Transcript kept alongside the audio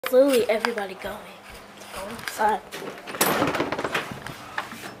Where's literally everybody going? Go inside.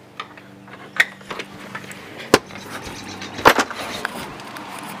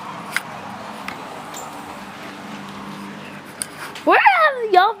 Where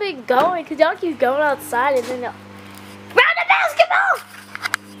have y'all been going? Cause y'all keep going outside and then y'all round the basketball!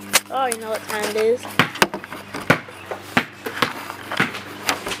 Oh, you know what time it is.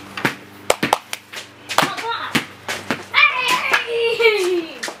 Come on!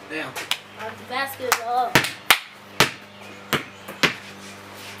 Hey! Damn. The basketball.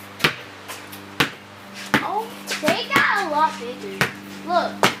 Oh, they got a lot bigger.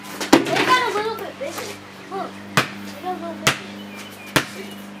 Look, they got a little bit bigger. Look, they got a little bigger.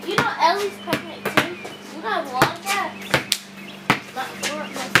 You know Ellie's pregnant too? You got a lot of cats.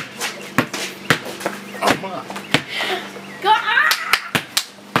 Oh my. Go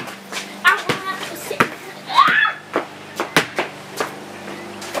I want to have to sit. Ah!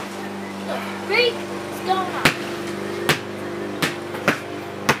 The freak is going on.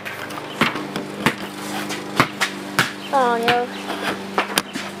 Oh, yo.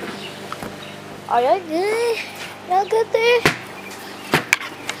 Are y'all good? Y'all good there?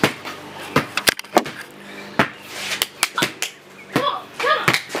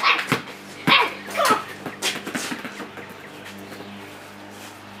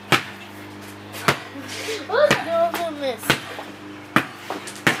 Look, no one miss.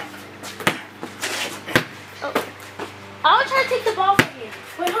 Oh. I'm gonna try to take the ball from you.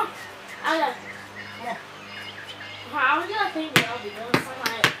 Wait, hold on. I got it. Yeah. I'm gonna think that I'll be doing something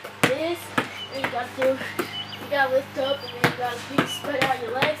like this. And you gotta lift up, and then you gotta spread out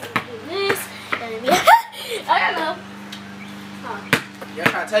your legs, and do this, and then I don't know. Huh. You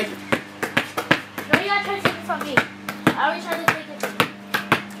gotta try to take it. No, you gotta try to take it from me. I always try to take it from you.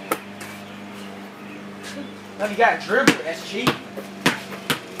 No, you gotta dribble it. That's cheap.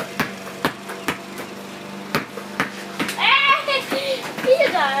 You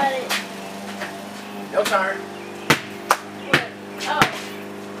got it. Your turn. What? Oh.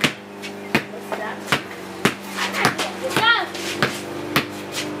 What's that? I got it. Good job.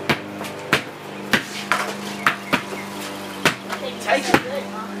 Take it. Good,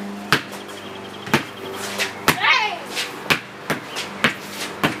 huh? Hey!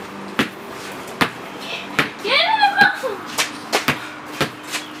 Get in the room!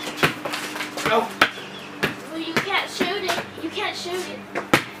 Go. Well, you can't shoot it. You can't shoot it.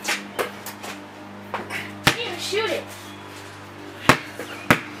 You shoot it.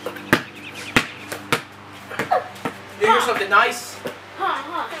 You hear something nice?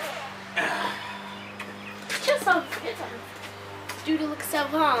 Just so good. Dude looks so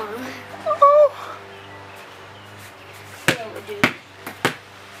hung. Oh. Yeah, we do.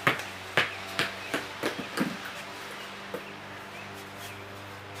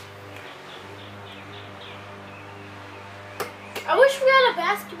 I wish we had a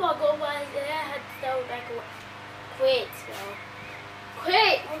basketball goal, but I had to throw it back away. Quit, bro.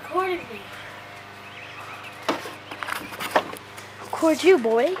 Quit recording me. Record you,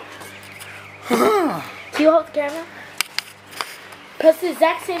 boy. Do you hold the camera? Press the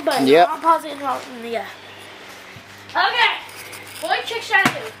exact same button. Yep. I'll pause it and yeah. Okay. What trick should I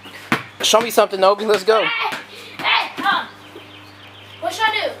do? Show me something, Nobi. Let's go. Hey, what should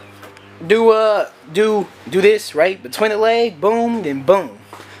I Do this right between the leg, boom, then boom,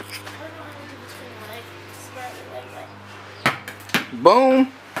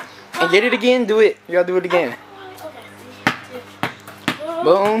 boom, and get it again. Do it. You gotta do it again. Okay.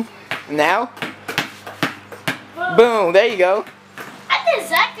 Boom. Now. Boom. There you go. I did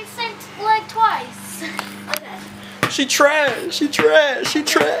exactly the same leg twice. Okay. She trash. She trash. She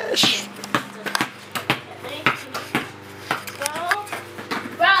trash.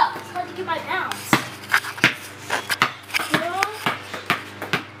 Bro, it's hard to get my bounce.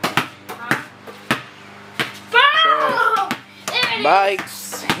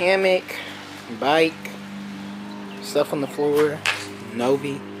 Bikes, hammock, bike, stuff on the floor,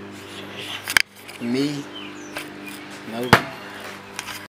 Nobi, me, Nobi.